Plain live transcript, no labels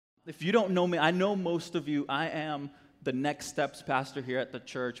If you don't know me, I know most of you. I am the Next Steps pastor here at the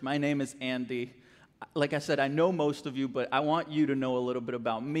church. My name is Andy. Like I said, I know most of you, but I want you to know a little bit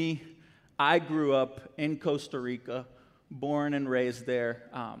about me. I grew up in Costa Rica, born and raised there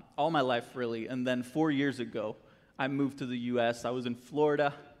all my life, really. And then 4 years ago, I moved to the U.S. I was in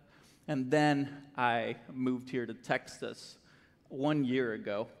Florida, and then I moved here to Texas 1 year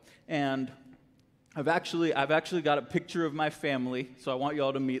ago. And I've actually got a picture of my family, so I want you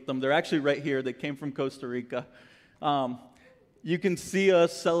all to meet them. They're actually right here. They came from Costa Rica. You can see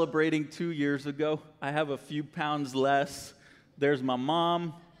us celebrating 2 years ago. I have a few pounds less. There's my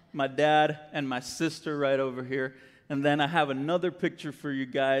mom, my dad, and my sister right over here. And then I have another picture for you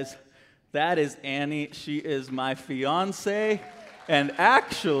guys. That is Annie. She is my fiance. And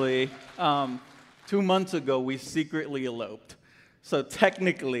actually, 2 months ago, we secretly eloped. So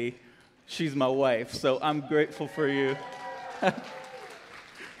technically, she's my wife, so I'm grateful for you.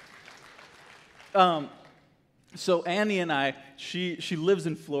 So Annie and I, she lives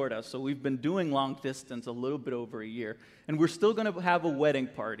in Florida, so we've been doing long distance a little bit over a year. And we're still going to have a wedding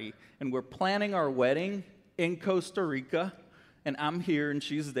party. And we're planning our wedding in Costa Rica. And I'm here and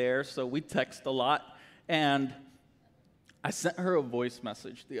she's there, so we text a lot. And I sent her a voice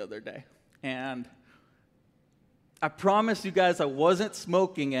message the other day. And I promise you guys I wasn't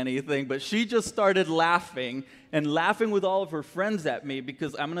smoking anything, but she just started laughing and laughing with all of her friends at me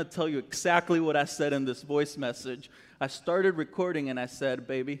because I'm going to tell you exactly what I said in this voice message. I started recording and I said,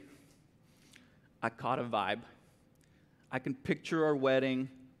 "Baby, I caught a vibe. I can picture our wedding.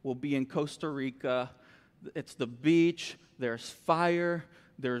 We'll be in Costa Rica. It's the beach. There's fire.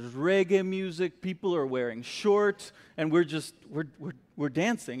 There's reggae music. People are wearing shorts, and we're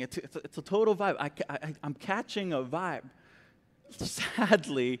dancing. It's a total vibe. I'm catching a vibe."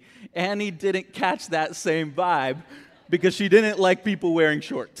 Sadly, Annie didn't catch that same vibe because she didn't like people wearing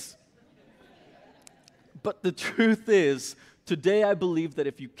shorts. But the truth is, today I believe that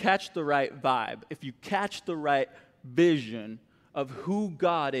if you catch the right vibe, if you catch the right vision of who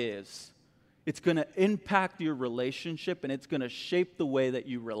God is, it's going to impact your relationship and it's going to shape the way that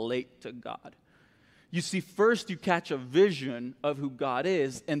you relate to God. You see, first you catch a vision of who God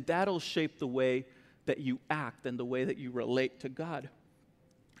is, and that'll shape the way that you act and the way that you relate to God.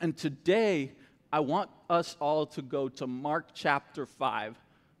 And today, I want us all to go to Mark chapter 5,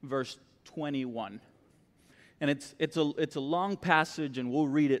 verse 21. And it's a long passage, and we'll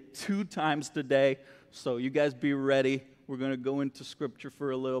read it 2 times today, so you guys be ready. We're going to go into Scripture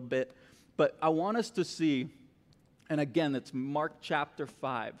for a little bit. But I want us to see, and again, it's Mark chapter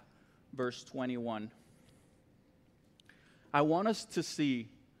 5, verse 21. I want us to see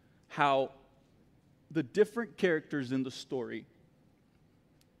how the different characters in the story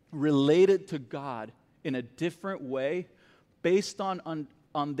related to God in a different way based on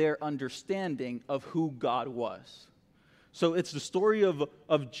their understanding of who God was. So it's the story of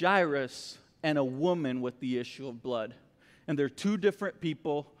Jairus and a woman with the issue of blood. And they're 2 different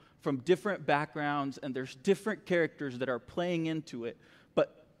people from different backgrounds, and there's different characters that are playing into it.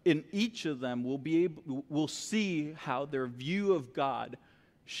 But in each of them, we'll see how their view of God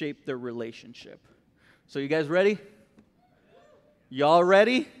shaped their relationship. So you guys ready? Y'all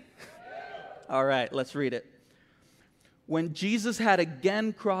ready? All right, let's read it. When Jesus had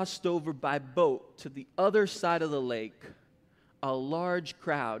again crossed over by boat to the other side of the lake, a large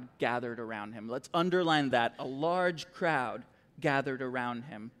crowd gathered around him. Let's underline that. A large crowd gathered around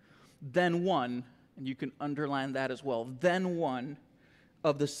him. Then one, and you can underline that as well, then one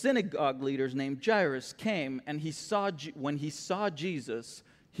of the synagogue leaders named Jairus came, and when he saw Jesus,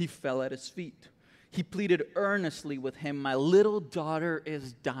 he fell at his feet. He pleaded earnestly with him, "My little daughter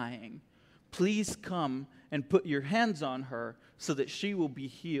is dying. Please come and put your hands on her so that she will be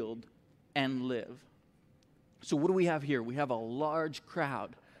healed and live." So what do we have here? We have a large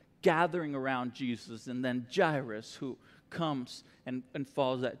crowd gathering around Jesus, and then Jairus, who comes and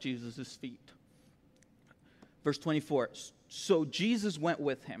falls at Jesus' feet. Verse 24, so Jesus went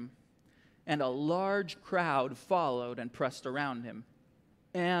with him, and a large crowd followed and pressed around him.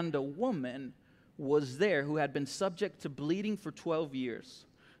 And a woman was there who had been subject to bleeding for 12 years.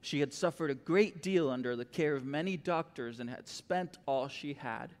 She had suffered a great deal under the care of many doctors and had spent all she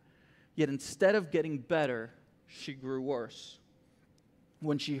had. Yet instead of getting better, she grew worse.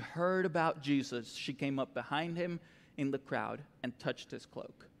 When she heard about Jesus, she came up behind him in the crowd and touched his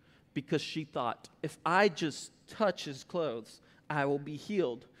cloak, because she thought, if I just touch his clothes, I will be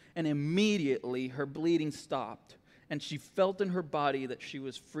healed. And immediately her bleeding stopped, and she felt in her body that she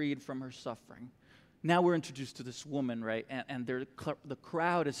was freed from her suffering. Now we're introduced to this woman, right? And the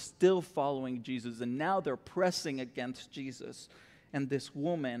crowd is still following Jesus, and now they're pressing against Jesus. and this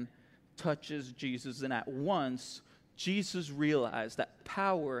woman touches Jesus. And at once, Jesus realized that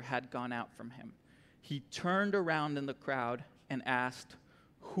power had gone out from him. He turned around in the crowd and asked,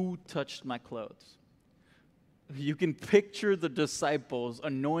 "Who touched my clothes?" You can picture the disciples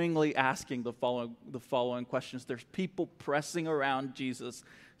annoyingly asking the following questions. There's people pressing around Jesus.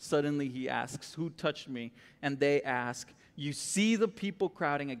 Suddenly he asks, "Who touched me?" And they ask, "You see the people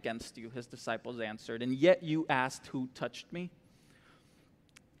crowding against you," his disciples answered, "and yet you asked, 'Who touched me?'"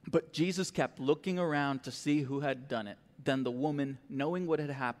 But Jesus kept looking around to see who had done it. Then the woman, knowing what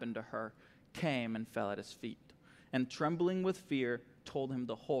had happened to her, came and fell at his feet, and trembling with fear, told him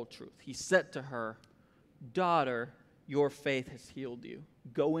the whole truth. He said to her, "Daughter, your faith has healed you.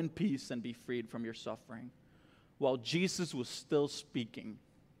 Go in peace and be freed from your suffering." While Jesus was still speaking,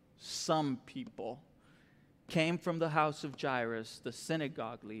 some people came from the house of Jairus, the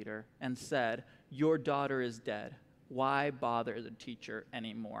synagogue leader, and said, "Your daughter is dead. Why bother the teacher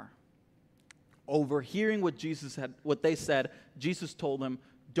anymore?" Overhearing what they said, Jesus told them,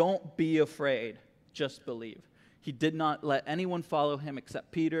 "Don't be afraid, just believe." He did not let anyone follow him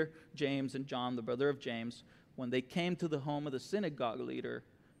except Peter, James, and John, the brother of James. When they came to the home of the synagogue leader,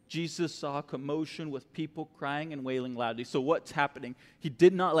 Jesus saw a commotion with people crying and wailing loudly. So what's happening? He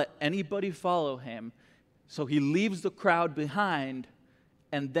did not let anybody follow him. So he leaves the crowd behind,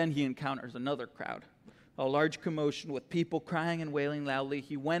 and then he encounters another crowd. A large commotion with people crying and wailing loudly.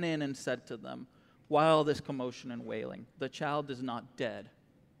 He went in and said to them, "Why all this commotion and wailing? The child is not dead,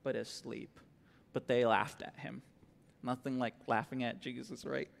 but is asleep." But they laughed at him. Nothing like laughing at Jesus,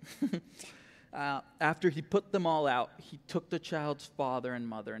 right? After he put them all out, he took the child's father and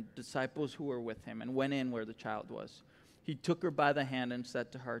mother and disciples who were with him and went in where the child was. He took her by the hand and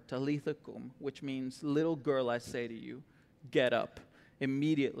said to her, "Talitha cum," which means, "Little girl, I say to you, get up."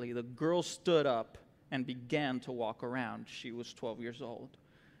 Immediately, the girl stood up and began to walk around. She was 12 years old.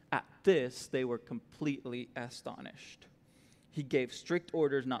 At this, they were completely astonished. He gave strict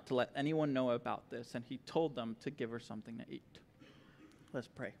orders not to let anyone know about this, and he told them to give her something to eat. Let's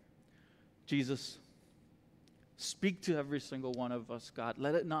pray. Jesus, speak to every single one of us, God.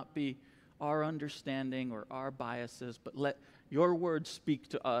 Let it not be our understanding or our biases, but let your word speak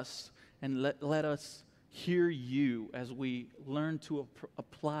to us, and let us hear you as we learn to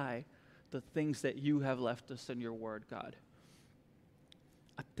apply the things that you have left us in your word, God.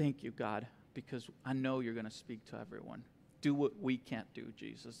 I thank you, God, because I know you're going to speak to everyone. Do what we can't do,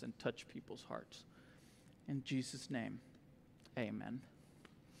 Jesus, and touch people's hearts. In Jesus' name, amen.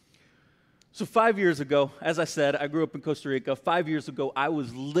 So 5 years ago, as I said, I grew up in Costa Rica. 5 years ago, I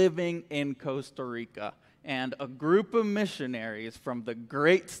was living in Costa Rica, and a group of missionaries from the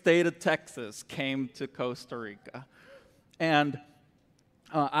great state of Texas came to Costa Rica. And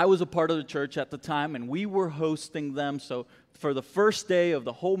I was a part of the church at the time, and we were hosting them. So for the first day of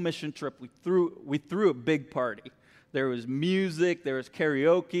the whole mission trip, we threw a big party. There was music, there was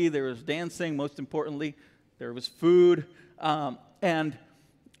karaoke, there was dancing. Most importantly, there was food. And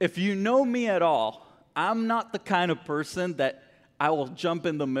if you know me at all, I'm not the kind of person that I will jump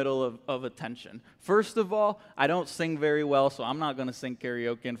in the middle of attention. First of all, I don't sing very well, so I'm not going to sing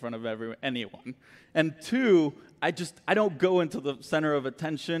karaoke in front of anyone. And two, I don't go into the center of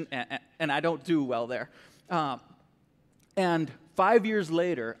attention, and I don't do well there. And 5 years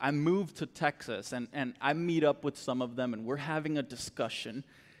later, I moved to Texas, and I meet up with some of them, and we're having a discussion.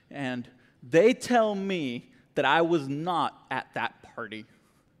 And they tell me that I was not at that party.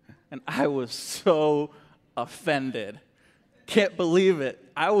 And I was so offended. Can't believe it.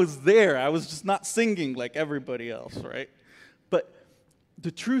 I was there. I was just not singing like everybody else, right? But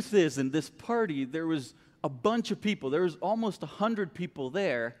the truth is, in this party, there was a bunch of people. There was almost 100 people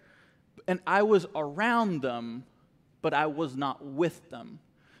there, and I was around them, but I was not with them.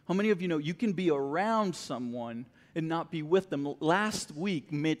 How many of you know you can be around someone and not be with them? Last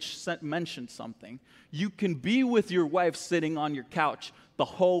week, Mitch mentioned something. You can be with your wife sitting on your couch the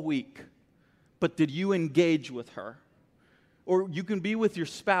whole week, but did you engage with her? Or you can be with your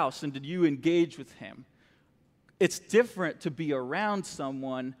spouse, and did you engage with him? It's different to be around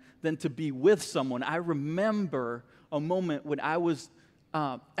someone than to be with someone. I remember a moment when I was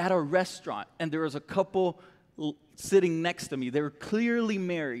at a restaurant, and there was a couple sitting next to me. They were clearly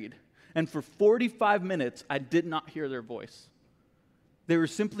married, and for 45 minutes, I did not hear their voice. They were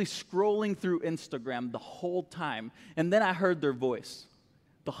simply scrolling through Instagram the whole time, and then I heard their voice.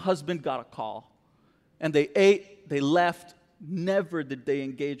 The husband got a call, and they ate, they left. Never did they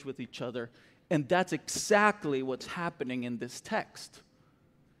engage with each other. And that's exactly what's happening in this text.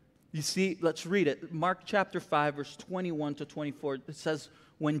 You see, let's read it. Mark chapter 5, verse 21 to 24. It says,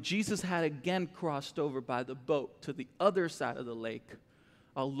 when Jesus had again crossed over by the boat to the other side of the lake,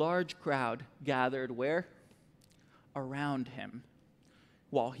 a large crowd gathered where? Around him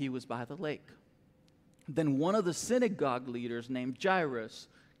while he was by the lake. Then one of the synagogue leaders named Jairus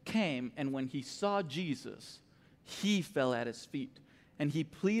came, and when he saw Jesus, he fell at his feet, and he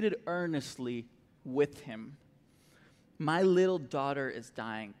pleaded earnestly with him. My little daughter is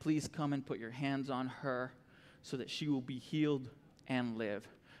dying. Please come and put your hands on her so that she will be healed and live.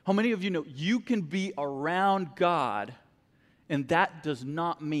 How many of you know you can be around God, and that does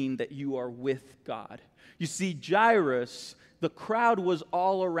not mean that you are with God? You see, Jairus, the crowd was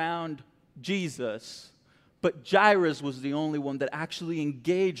all around Jesus, but Jairus was the only one that actually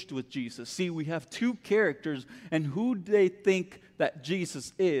engaged with Jesus. See, we have two characters, and who they think that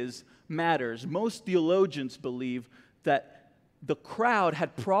Jesus is matters. Most theologians believe that the crowd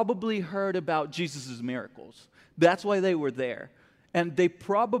had probably heard about Jesus' miracles. That's why they were there. And they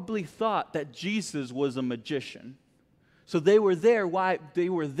probably thought that Jesus was a magician. So they were there. Why? They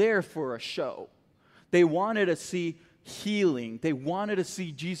were there for a show. They wanted to see healing. They wanted to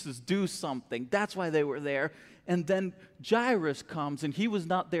see Jesus do something. That's why they were there. And then Jairus comes, and he was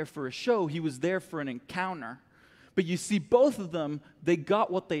not there for a show. He was there for an encounter. But you see, both of them, they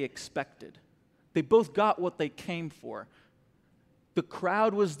got what they expected. They both got what they came for. The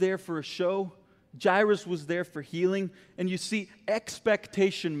crowd was there for a show. Jairus was there for healing. And you see,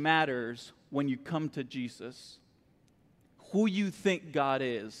 expectation matters when you come to Jesus. Who you think God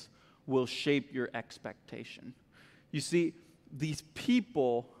is will shape your expectation. You see, these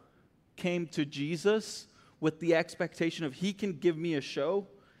people came to Jesus with the expectation of he can give me a show.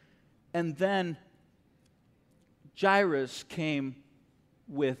 And then Jairus came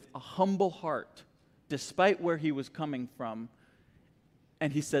with a humble heart, despite where he was coming from.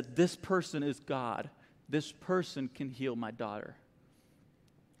 And he said, this person is God. This person can heal my daughter.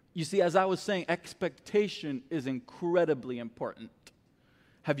 You see, as I was saying, expectation is incredibly important.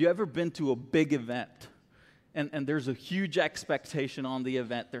 Have you ever been to a big event? And there's a huge expectation on the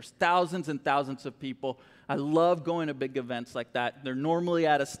event. There's thousands and thousands of people. I love going to big events like that. They're normally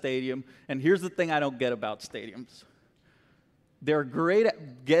at a stadium. And here's the thing I don't get about stadiums. They're great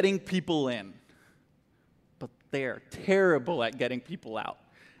at getting people in, but they're terrible at getting people out.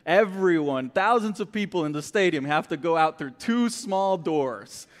 Everyone, thousands of people in the stadium have to go out through two small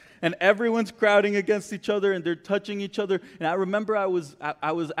doors. And everyone's crowding against each other, and they're touching each other. And I remember I was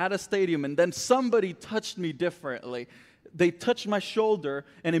at a stadium, and then somebody touched me differently. They touched my shoulder,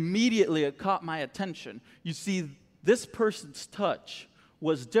 and immediately it caught my attention. You see, this person's touch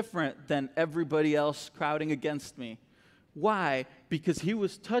was different than everybody else crowding against me. Why? Because he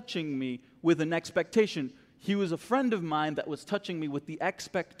was touching me with an expectation. He was a friend of mine that was touching me with the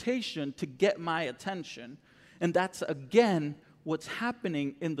expectation to get my attention. And that's, again, what's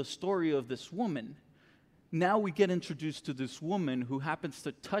happening in the story of this woman. Now we get introduced to this woman who happens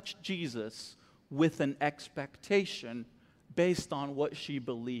to touch Jesus with an expectation based on what she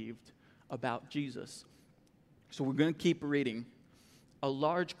believed about Jesus. So we're going to keep reading. A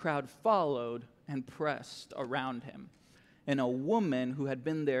large crowd followed and pressed around him. And a woman who had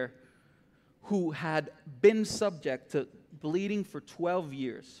been subject to bleeding for 12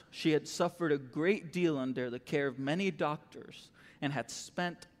 years. She had suffered a great deal under the care of many doctors and had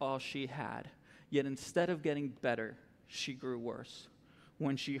spent all she had. Yet instead of getting better, she grew worse.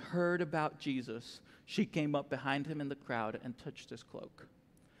 When she heard about Jesus, she came up behind him in the crowd and touched his cloak,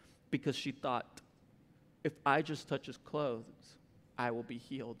 because she thought, if I just touch his clothes, I will be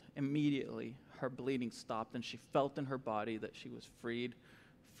healed. Immediately, her bleeding stopped, and she felt in her body that she was freed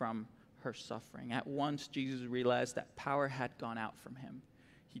from her suffering. At once, Jesus realized that power had gone out from him.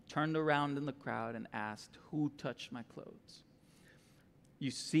 He turned around in the crowd and asked, "Who touched my clothes?"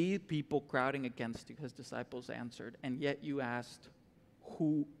 You see people crowding against you, his disciples answered, and yet you asked,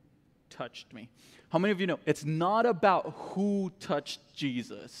 "Who touched me?" How many of you know it's not about who touched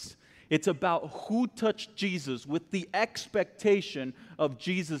Jesus? It's about who touched Jesus with the expectation of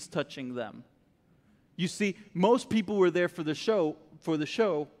Jesus touching them. You see, most people were there for the show,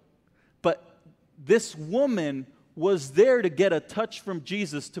 but this woman was there to get a touch from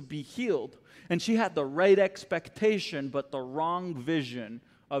Jesus to be healed. And she had the right expectation, but the wrong vision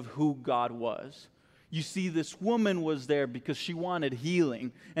of who God was. You see, this woman was there because she wanted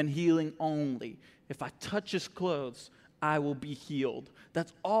healing, and healing only. If I touch his clothes, I will be healed.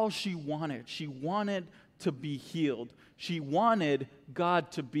 That's all she wanted. She wanted to be healed. She wanted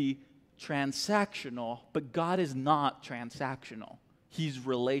God to be transactional, but God is not transactional. He's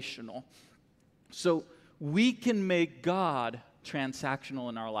relational. So we can make God transactional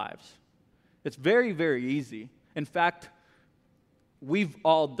in our lives. It's very, very easy. In fact, We've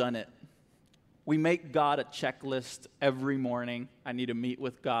all done it. We make God a checklist every morning. I need to meet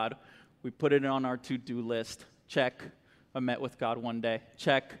with God. We put it on our to-do list. Check. I met with God one day.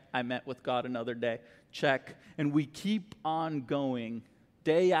 Check. I met with God another day. Check. And we keep on going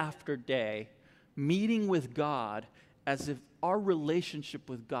day after day, meeting with God as if our relationship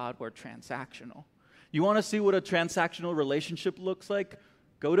with God were transactional. You want to see what a transactional relationship looks like?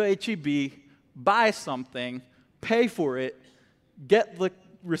 Go to H-E-B, buy something, pay for it, get the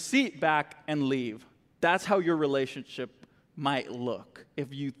receipt back, and leave. That's how your relationship might look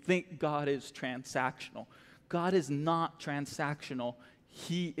if you think God is transactional. God is not transactional.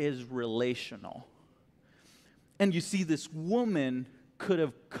 He is relational. And you see, this woman could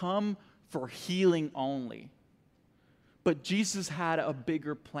have come for healing only. But Jesus had a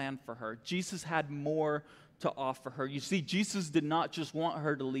bigger plan for her. Jesus had more to offer her. You see, Jesus did not just want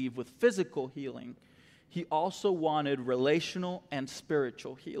her to leave with physical healing. He also wanted relational and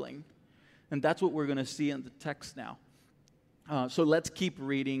spiritual healing. And that's what we're going to see in the text now. So let's keep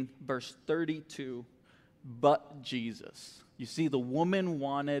reading verse 32. But Jesus. You see, the woman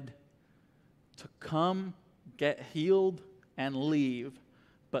wanted to come, get healed, and leave.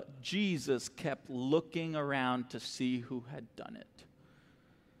 But Jesus kept looking around to see who had done it.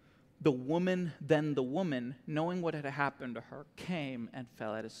 The woman, knowing what had happened to her, came and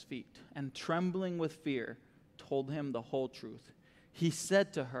fell at his feet, and trembling with fear, told him the whole truth. He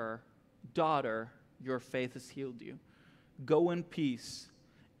said to her, "Daughter, your faith has healed you. Go in peace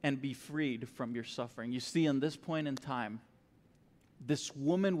and be freed from your suffering." You see, in this point in time, this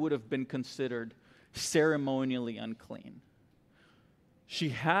woman would have been considered ceremonially unclean. She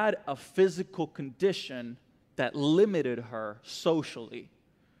had a physical condition that limited her socially.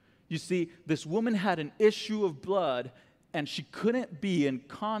 You see, this woman had an issue of blood, and she couldn't be in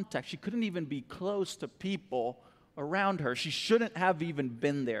contact. She couldn't even be close to people around her. She shouldn't have even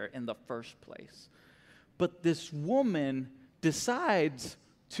been there in the first place. But this woman decides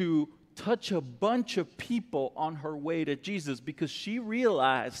to touch a bunch of people on her way to Jesus because she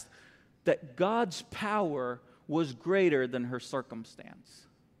realized that God's power was greater than her circumstance.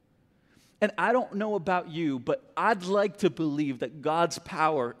 And I don't know about you, but I'd like to believe that God's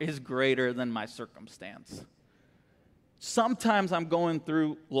power is greater than my circumstance. Sometimes I'm going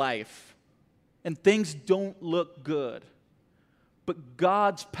through life and things don't look good, but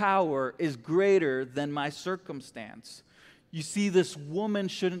God's power is greater than my circumstance. You see, this woman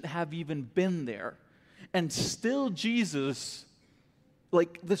shouldn't have even been there. And still Jesus,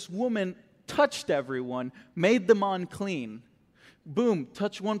 like this woman, touched everyone, made them unclean. Boom,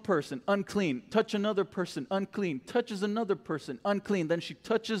 touch one person, unclean. Touch another person, unclean. Touches another person, unclean. Then she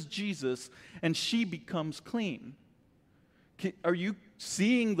touches Jesus, and she becomes clean. Are you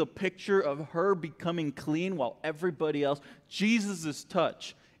seeing the picture of her becoming clean while everybody else? Jesus'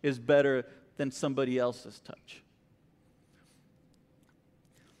 touch is better than somebody else's touch.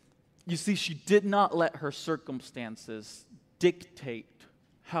 You see, she did not let her circumstances dictate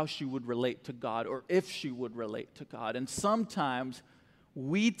how she would relate to God or if she would relate to God. And sometimes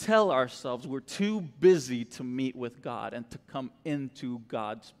we tell ourselves we're too busy to meet with God and to come into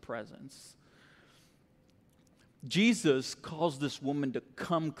God's presence. Jesus calls this woman to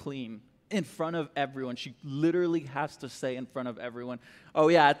come clean in front of everyone. She literally has to say in front of everyone, "Oh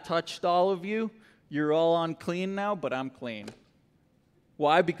yeah, I touched all of you. You're all unclean now, but I'm clean."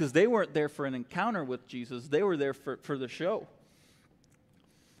 Why? Because they weren't there for an encounter with Jesus. They were there for the show.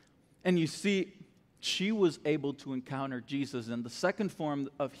 And you see, she was able to encounter Jesus. And the second form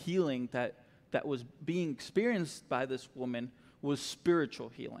of healing that was being experienced by this woman was spiritual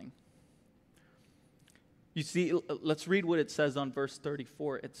healing. You see, let's read what it says on verse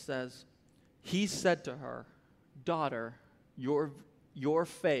 34. It says, "He said to her, 'Daughter, your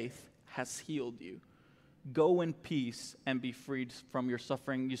faith has healed you. Go in peace and be freed from your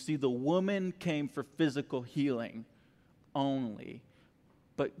suffering.'" You see, the woman came for physical healing only.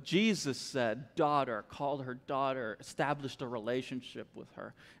 But Jesus said, "Daughter," called her daughter, established a relationship with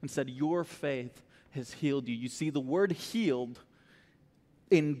her, and said, "Your faith has healed you." You see, the word healed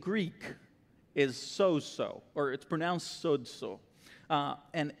in Greek is sozo, or it's pronounced sozo.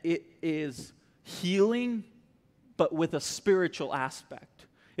 And it is healing, but with a spiritual aspect.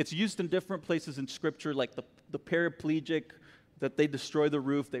 It's used in different places in Scripture, like the paraplegic, that they destroy the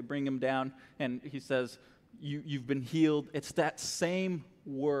roof, they bring him down, and he says, you've been healed. It's that same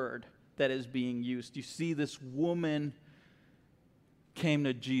word that is being used. You see, this woman came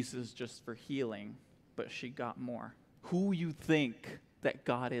to Jesus just for healing, but she got more. Who you think that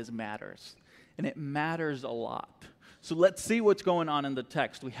God is matters, and it matters a lot. So let's see what's going on in the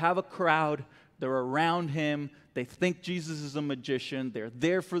text. We have a crowd They're around him. They think Jesus is a magician. They're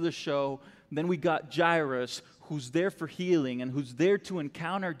there for the show. And then we got Jairus, who's there for healing and who's there to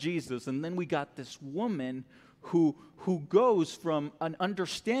encounter Jesus. And then we got this woman who goes from an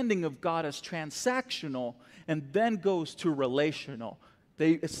understanding of God as transactional and then goes to relational.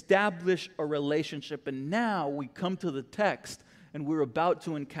 They establish a relationship, and now we come to the text, and we're about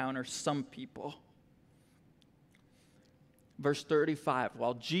to encounter some people. Verse 35,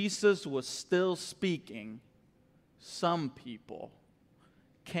 while Jesus was still speaking, some people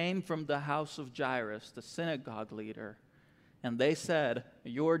came from the house of Jairus, the synagogue leader, and they said,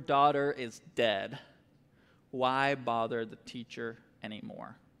 "Your daughter is dead. Why bother the teacher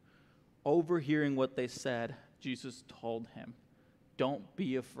anymore?" Overhearing what they said, Jesus told him, "Don't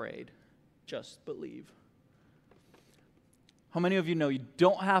be afraid, just believe." How many of you know you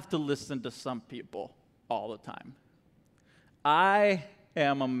don't have to listen to some people all the time? I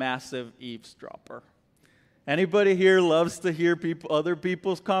am a massive eavesdropper. Anybody here loves to hear other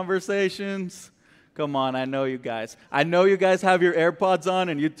people's conversations? Come on, I know you guys. I know you guys have your AirPods on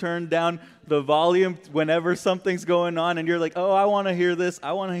and you turn down the volume whenever something's going on and you're like, "Oh, I want to hear this.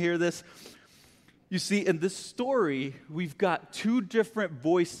 I want to hear this." You see, in this story, we've got two different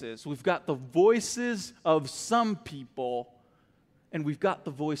voices. We've got the voices of some people, and we've got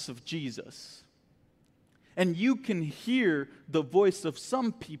the voice of Jesus. And you can hear the voice of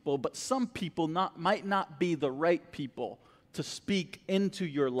some people, but some people might not be the right people to speak into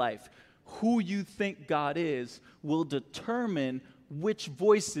your life. Who you think God is will determine which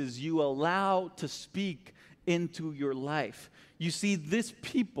voices you allow to speak into your life. You see,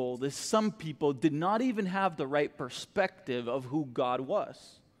 some people did not even have the right perspective of who God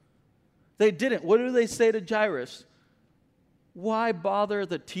was. They didn't. What do they say to Jairus? "Why bother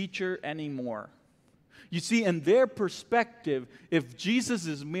the teacher anymore?" You see, in their perspective, if Jesus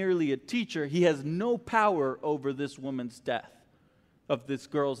is merely a teacher, he has no power over this woman's death, of this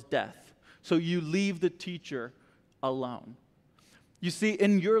girl's death. So you leave the teacher alone. You see,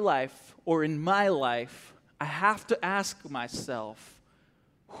 in your life or in my life, I have to ask myself,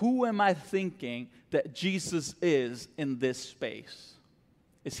 who am I thinking that Jesus is in this space?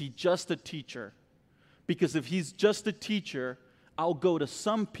 Is he just a teacher? Because if he's just a teacher, I'll go to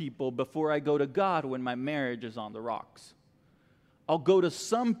some people before I go to God when my marriage is on the rocks. I'll go to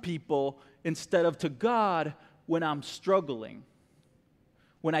some people instead of to God when I'm struggling.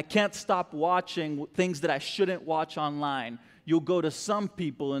 When I can't stop watching things that I shouldn't watch online. You'll go to some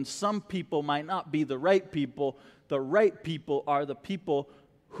people, and some people might not be the right people. The right people are the people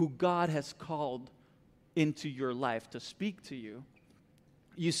who God has called into your life to speak to you.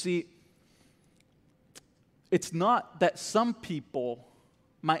 You see, it's not that some people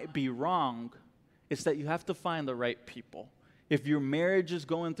might be wrong. It's that you have to find the right people. If your marriage is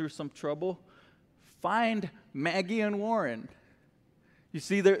going through some trouble, find Maggie and Warren. You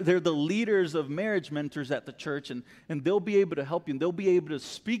see, they're the leaders of marriage mentors at the church, and they'll be able to help you, and they'll be able to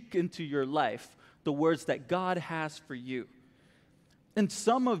speak into your life the words that God has for you. And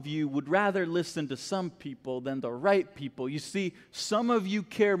some of you would rather listen to some people than the right people. You see, some of you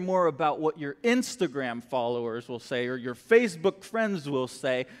care more about what your Instagram followers will say or your Facebook friends will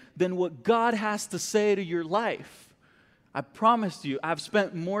say than what God has to say to your life. I promise you, I've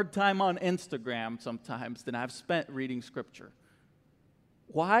spent more time on Instagram sometimes than I've spent reading Scripture.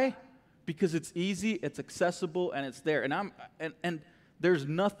 Why? Because it's easy, it's accessible, and it's there. And there's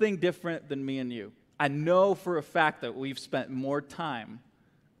nothing different than me and you. I know for a fact that we've spent more time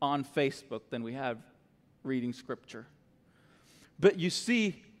on Facebook than we have reading Scripture. But you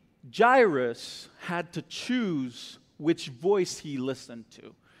see, Jairus had to choose which voice he listened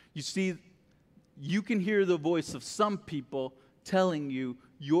to. You see, you can hear the voice of some people telling you,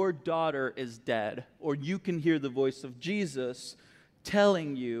 "Your daughter is dead." Or you can hear the voice of Jesus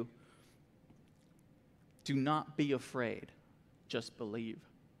telling you, "Do not be afraid, just believe."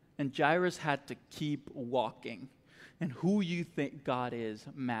 And Jairus had to keep walking. And who you think God is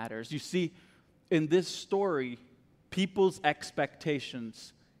matters. You see, in this story, people's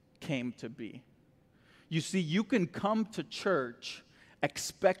expectations came to be. You see, you can come to church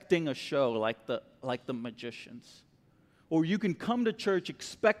expecting a show like the magicians. Or you can come to church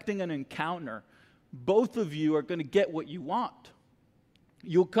expecting an encounter. Both of you are going to get what you want.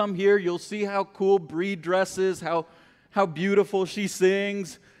 You'll come here, you'll see how cool Bree dresses, how beautiful she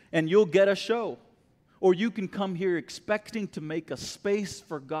sings, and you'll get a show. Or you can come here expecting to make a space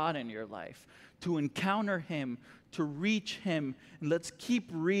for God in your life, to encounter Him, to reach Him. And let's keep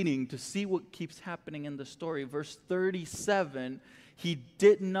reading to see what keeps happening in the story. Verse 37, He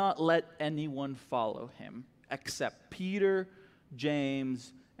did not let anyone follow Him except Peter,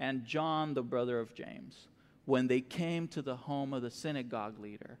 James, and John, the brother of James. When they came to the home of the synagogue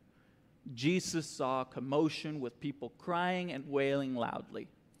leader, Jesus saw a commotion with people crying and wailing loudly.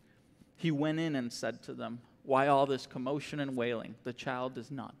 He went in and said to them, "Why all this commotion and wailing? The child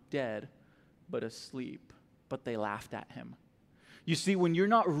is not dead, but asleep." But they laughed at him. You see, when you're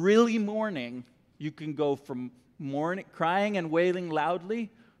not really mourning, you can go from mourning, crying and wailing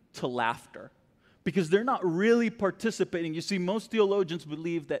loudly to laughter, because they're not really participating. You see, most theologians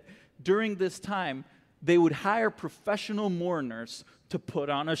believe that during this time, they would hire professional mourners to put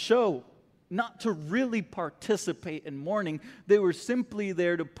on a show, not to really participate in mourning. They were simply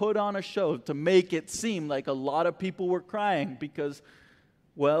there to put on a show, to make it seem like a lot of people were crying because,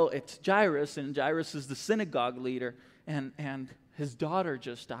 well, it's Jairus, and Jairus is the synagogue leader, and his daughter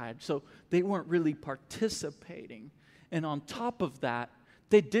just died. So they weren't really participating. And on top of that,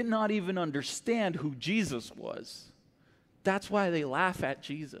 they did not even understand who Jesus was. That's why they laugh at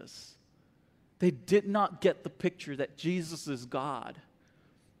Jesus. They did not get the picture that Jesus is God.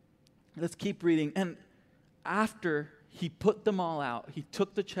 Let's keep reading. And after he put them all out, he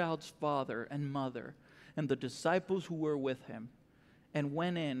took the child's father and mother and the disciples who were with him and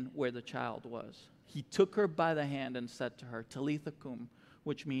went in where the child was. He took her by the hand and said to her, "Talitha cum,"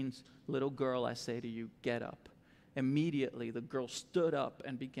 which means, "Little girl, I say to you, get up." Immediately, the girl stood up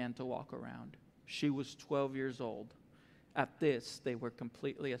and began to walk around. She was 12 years old. At this, they were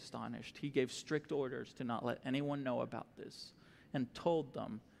completely astonished. He gave strict orders to not let anyone know about this and told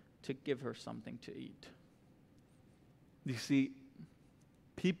them to give her something to eat. You see,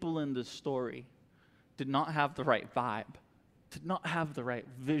 people in this story did not have the right vibe, did not have the right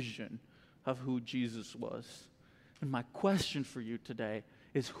vision of who Jesus was. And my question for you today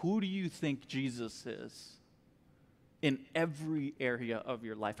is, who do you think Jesus is in every area of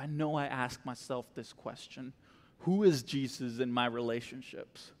your life? I know I ask myself this question. Who is Jesus in my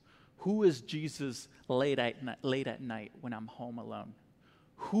relationships? Who is Jesus late at night when I'm home alone?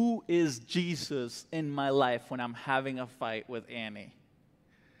 Who is Jesus in my life when I'm having a fight with Annie?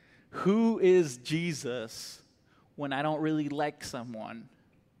 Who is Jesus when I don't really like someone,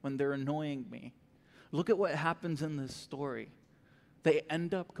 when they're annoying me? Look at what happens in this story. They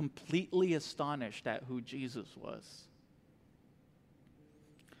end up completely astonished at who Jesus was.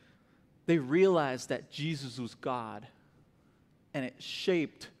 They realized that Jesus was God, and it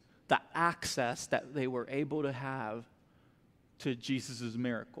shaped the access that they were able to have to Jesus'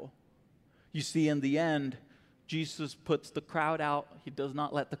 miracle. You see, in the end, Jesus puts the crowd out. He does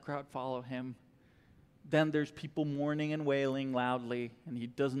not let the crowd follow him. Then there's people mourning and wailing loudly, and he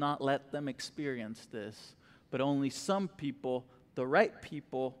does not let them experience this. But only some people, the right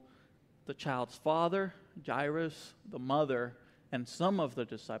people, the child's father, Jairus, the mother, and some of the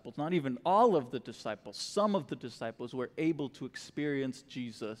disciples, not even all of the disciples, some of the disciples were able to experience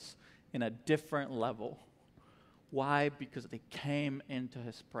Jesus in a different level. Why? Because they came into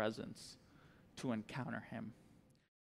his presence to encounter him.